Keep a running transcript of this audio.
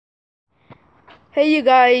Hey you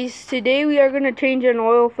guys, today we are gonna change an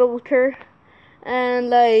oil filter, and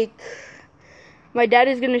my dad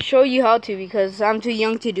is gonna show you how to because I'm too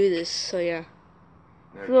young to do this. So yeah.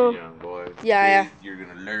 Never So too young, boy. yeah, Today you're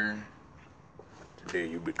gonna learn. Today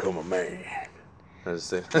you become a man.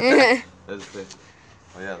 That's it. yeah. That's it.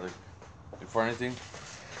 Oh yeah, look. Before anything,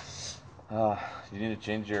 you need to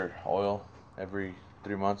change your oil every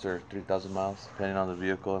 3 months or 3,000 miles, depending on the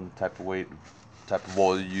vehicle and the type of weight, type of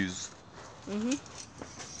oil you use.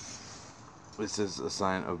 This is a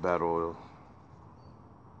sign of bad oil.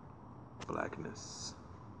 Blackness.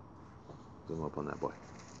 Zoom up on that boy.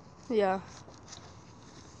 Yeah.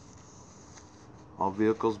 All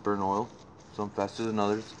vehicles burn oil, some faster than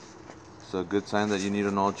others. So a good sign that you need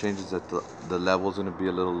an oil change is that the level is going to be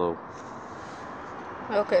a little low.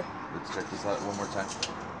 Okay. Let's check this out one more time,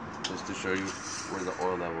 just to show you where the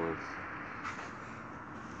oil level is.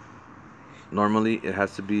 Normally, it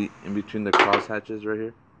has to be in between the cross hatches right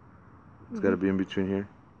here. It's got to be in between here.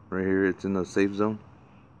 Right here, it's in the safe zone.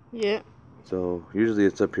 Yeah. So usually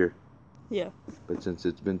it's up here. Yeah. But since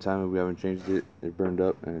it's been time and we haven't changed it, it burned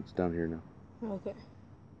up and it's down here now. Okay.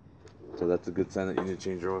 So that's a good sign that you need to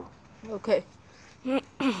change your oil. Okay.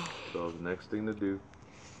 So the next thing to do,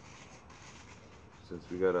 since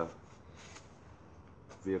we got a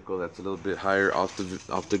vehicle that's a little bit higher off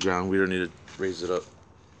the ground, we don't need to raise it up.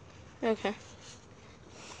 Okay.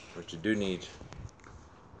 What you do need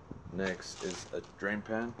next is a drain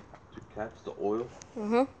pan to catch the oil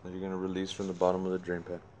that you're gonna release from the bottom of the drain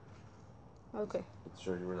pan. Okay. Let's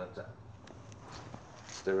show you where that's at.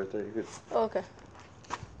 Stay right there, you're good. Okay.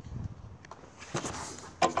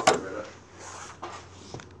 Stay right up.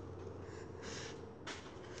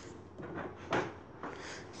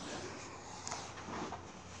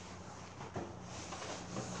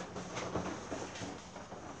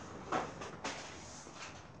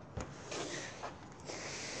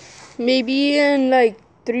 Maybe in like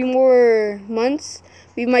 3 more months,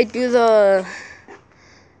 we might do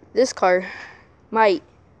this car. Might.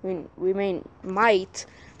 I mean, we might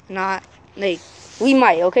not we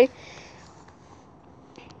might. Okay.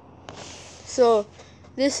 So,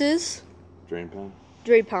 this is Drain pan?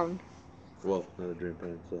 Dre Pound. Well, not a drain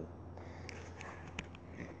pan, so.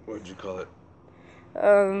 What'd you call it?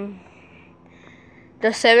 The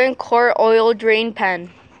 7-quart oil drain pan.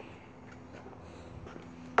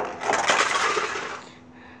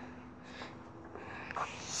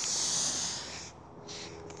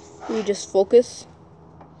 You just focus.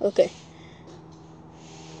 Okay.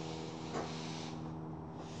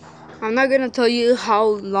 I'm not gonna tell you how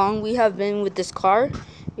long we have been with this car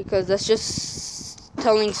because that's just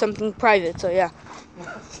telling something private. So yeah.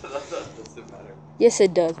 Doesn't matter. Yes,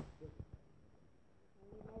 it does.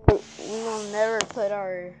 We will never put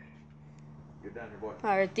our Get down here, boy.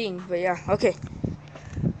 thing, but yeah. Okay.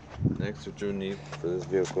 Next, what you need for this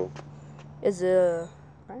vehicle Is a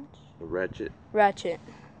wrench? a ratchet Ratchet.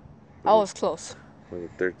 I was close. with a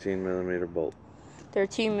 13mm bolt.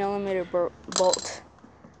 13mm bolt.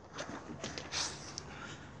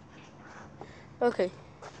 Okay.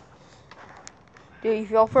 Do you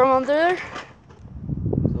feel from under there?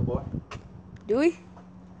 So, boy, Do we?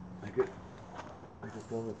 I could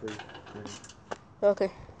film it for you. Okay.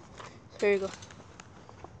 So here you go.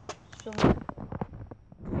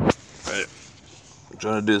 Right. What I'm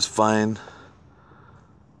trying to do is find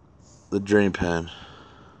the drain pan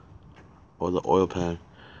or the oil pan.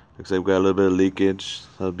 Looks like we've got a little bit of leakage.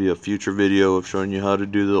 That'll be a future video of showing you how to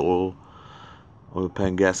do the oil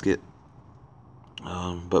pan gasket.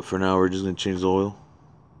 But for now, we're just gonna change the oil.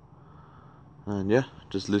 And yeah,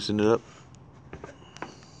 just loosen it up.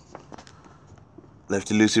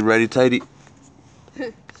 Lefty loosey, righty tighty.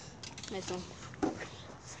 Nice one.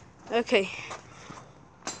 Okay.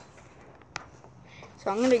 So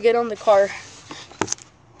I'm gonna get on the car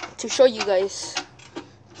to show you guys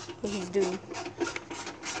what he's doing.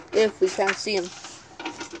 If we can't see him.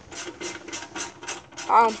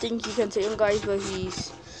 I don't think you can see him, guys, but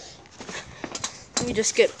he's... Let me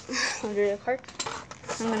just get under the car.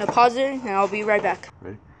 I'm gonna pause it and I'll be right back.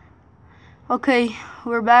 Ready? Okay,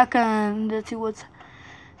 we're back and let's see what's...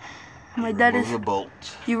 My dad is... Remove the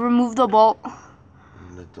bolt. You remove the bolt.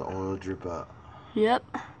 And let the oil drip out. Yep.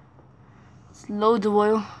 It's loads of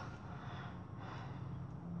oil.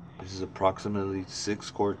 This is approximately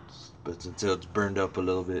 6 quarts, but until it's burned up a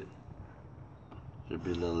little bit, should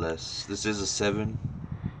be a little less. This is a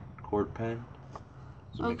 7-quart pan,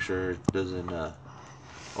 so make sure it doesn't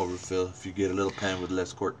overfill if you get a little pan with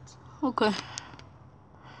less quarts. Okay.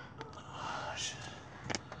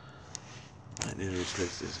 I need to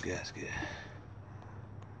replace this gasket.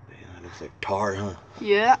 Damn, it looks like tar, huh?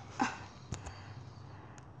 Yeah.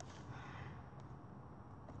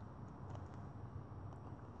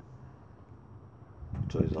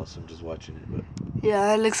 awesome just watching it.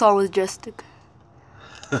 Yeah, it looks all majestic.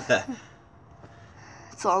 But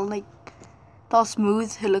It's all like, it's all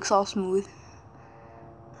smooth. It looks all smooth.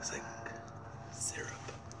 it's like syrup.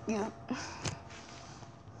 Yeah.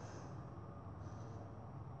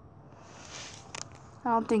 I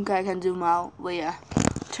don't think I can zoom out, but yeah.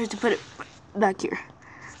 Try to put it back here.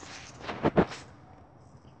 Dang it,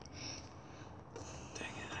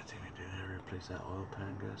 I think we do need to replace that oil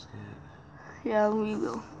pan gasket. Yeah, we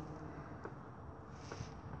will.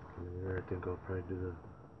 I think I'll probably do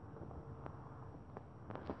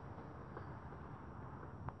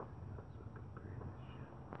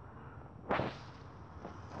the...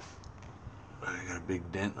 I got a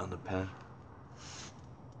big dent on the pan.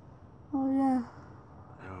 Oh yeah.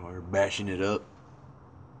 And we're bashing it up.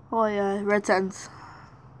 Oh yeah, red sands.